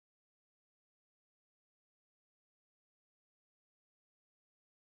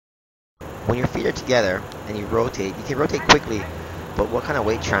when your feet are together and you rotate, you can rotate quickly, but what kind of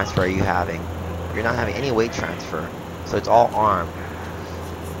weight transfer are you having? You're not having any weight transfer, so it's all arm.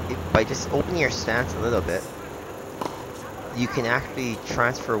 By just opening your stance a little bit, you can actually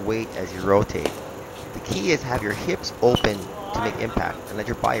transfer weight as you rotate. The key is have your hips open to make impact and let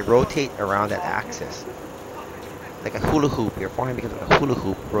your body rotate around that axis. Like a hula hoop, your forehand becomes like a hula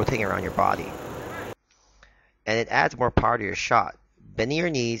hoop rotating around your body. And it adds more power to your shot. Bending your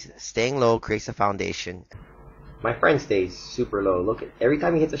knees, staying low creates a foundation. My friend stays super low. Look, every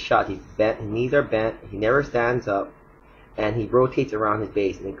time he hits a shot, he's bent, his knees are bent, he never stands up, and he rotates around his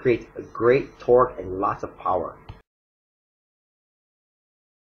base, and it creates a great torque and lots of power.